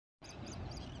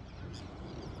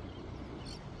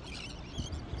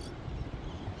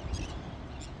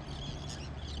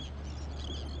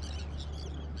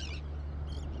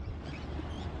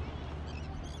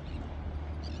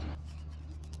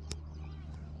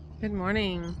Good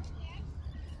morning.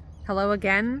 Hello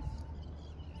again.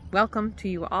 Welcome to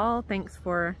you all. Thanks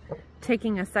for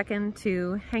taking a second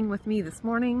to hang with me this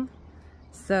morning.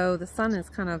 So the sun is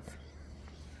kind of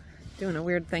doing a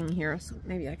weird thing here, so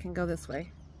maybe I can go this way.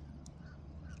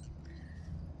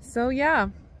 So yeah,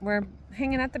 we're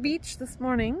hanging at the beach this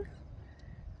morning,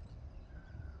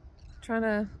 trying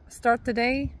to start the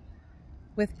day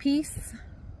with peace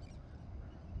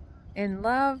and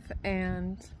love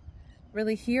and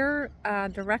really hear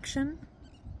direction.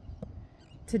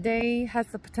 Today has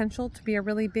the potential to be a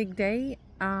really big day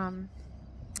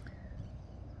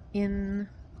in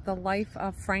the life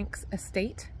of Frank's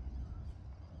estate.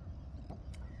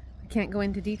 I can't go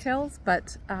into details,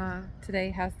 but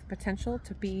today has the potential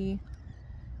to be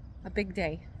a big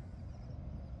day.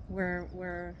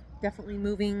 We're definitely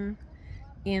moving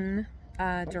in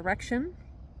a direction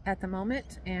at the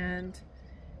moment, and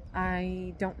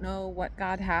I don't know what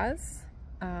God has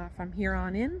from here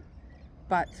on in,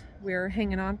 but we're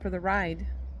hanging on for the ride.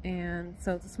 And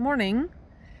so this morning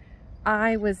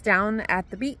I was down at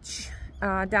the beach,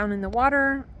 down in the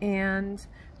water, and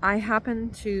I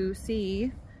happened to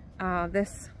see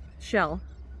this shell.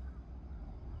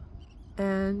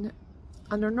 And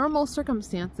under normal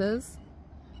circumstances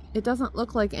it doesn't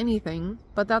look like anything,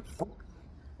 but that's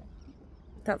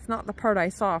not the part I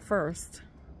saw first.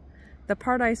 The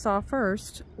part I saw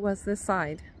first was this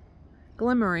side,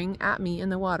 glimmering at me in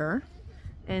the water,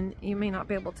 and you may not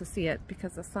be able to see it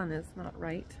because the sun is not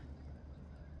right.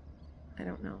 I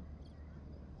don't know.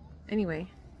 Anyway,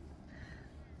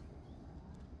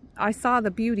 I saw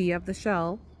the beauty of the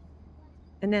shell,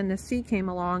 and then the sea came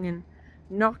along and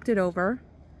knocked it over,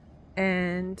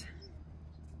 and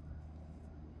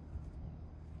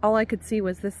all I could see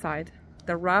was this side.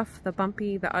 The rough, the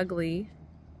bumpy, the ugly.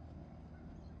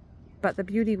 But the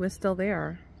beauty was still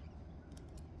there.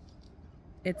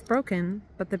 It's broken,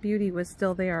 but the beauty was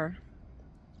still there.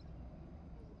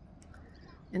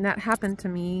 And that happened to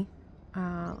me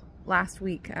last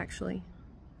week, actually.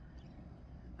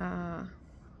 I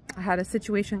had a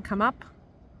situation come up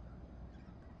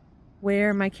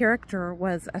where my character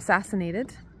was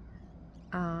assassinated.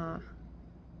 Not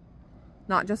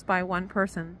just by one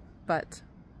person, but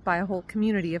by a whole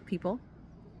community of people.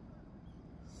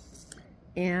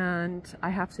 And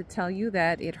I have to tell you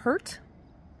that it hurt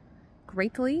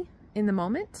greatly in the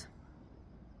moment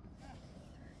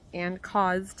and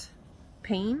caused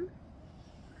pain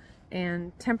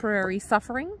and temporary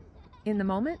suffering in the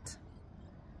moment.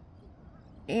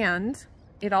 And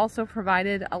it also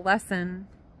provided a lesson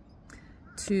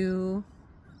to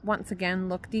once again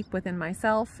look deep within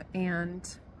myself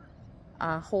and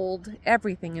hold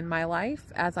everything in my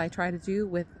life, as I try to do,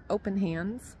 with open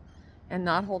hands, and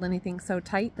not hold anything so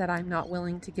tight that I'm not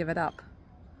willing to give it up.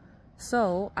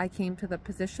 So I came to the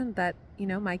position that, you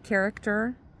know, my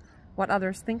character, what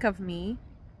others think of me,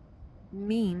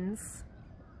 means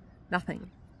nothing.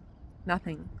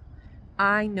 Nothing.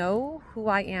 I know who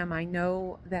I am. I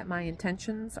know that my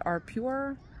intentions are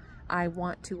pure. I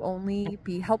want to only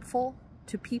be helpful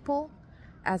to people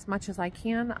as much as I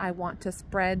can. I want to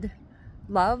spread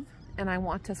love, and I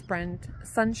want to spread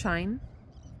sunshine,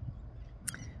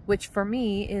 which for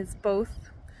me is both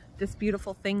this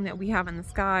beautiful thing that we have in the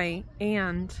sky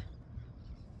and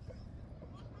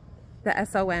the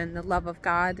S-O-N, the love of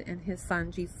God and His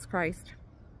Son, Jesus Christ.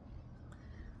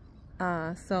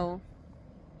 So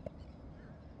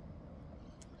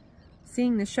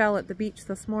seeing the shell at the beach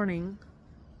this morning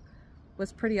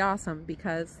was pretty awesome,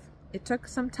 because it took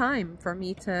some time for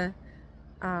me to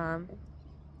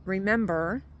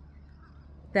remember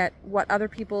that what other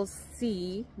people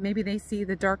see, maybe they see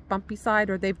the dark bumpy side,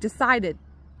 or they've decided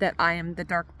that I am the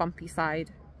dark bumpy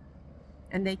side,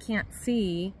 and they can't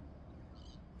see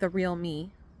the real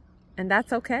me. And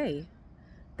that's okay.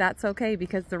 That's okay,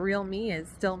 because the real me is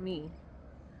still me,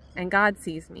 and God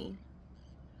sees me,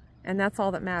 and that's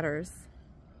all that matters.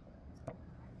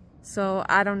 So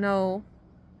I don't know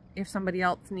if somebody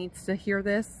else needs to hear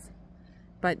this,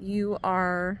 but you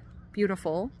are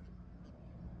beautiful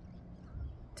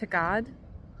to God.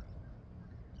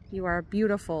 You are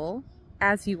beautiful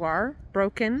as you are,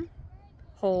 broken,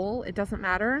 whole, it doesn't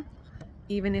matter.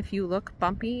 Even if you look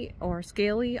bumpy or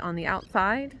scaly on the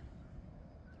outside,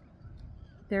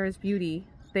 there is beauty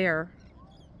there.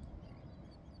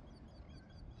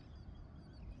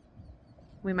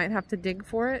 We might have to dig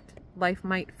for it. Life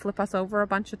might flip us over a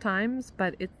bunch of times,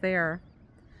 but it's there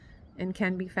and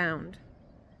can be found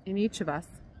in each of us.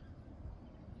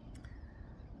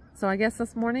 So I guess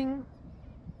this morning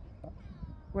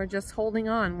we're just holding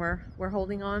on. We're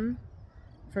holding on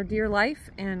for dear life,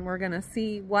 and we're gonna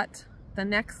see what the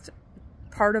next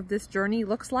part of this journey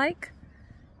looks like.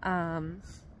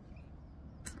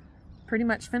 Pretty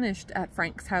much finished at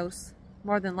Frank's house,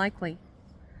 more than likely.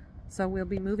 So we'll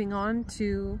be moving on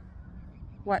to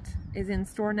what is in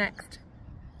store next.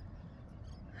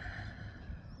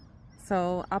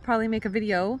 So I'll probably make a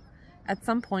video at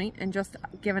some point and just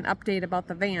give an update about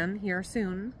the van here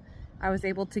soon. I was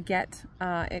able to get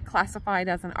it classified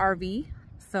as an RV,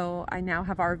 so I now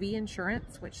have RV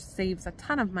insurance, which saves a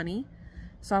ton of money.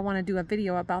 So I want to do a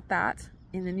video about that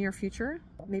in the near future,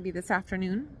 maybe this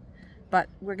afternoon. But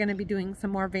we're going to be doing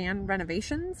some more van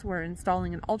renovations. We're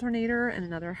installing an alternator and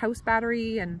another house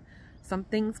battery and some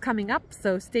things coming up,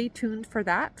 so stay tuned for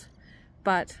that.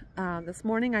 But this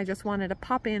morning I just wanted to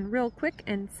pop in real quick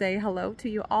and say hello to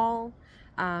you all.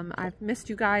 I've missed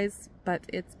you guys, but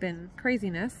it's been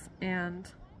craziness. And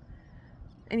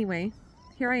anyway,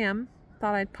 here I am.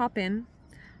 Thought I'd pop in,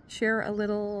 share a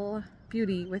little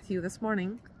beauty with you this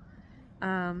morning.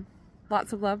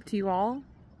 Lots of love to you all.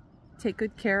 Take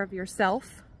good care of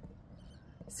yourself.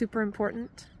 Super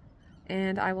important.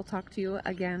 And I will talk to you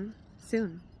again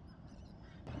soon.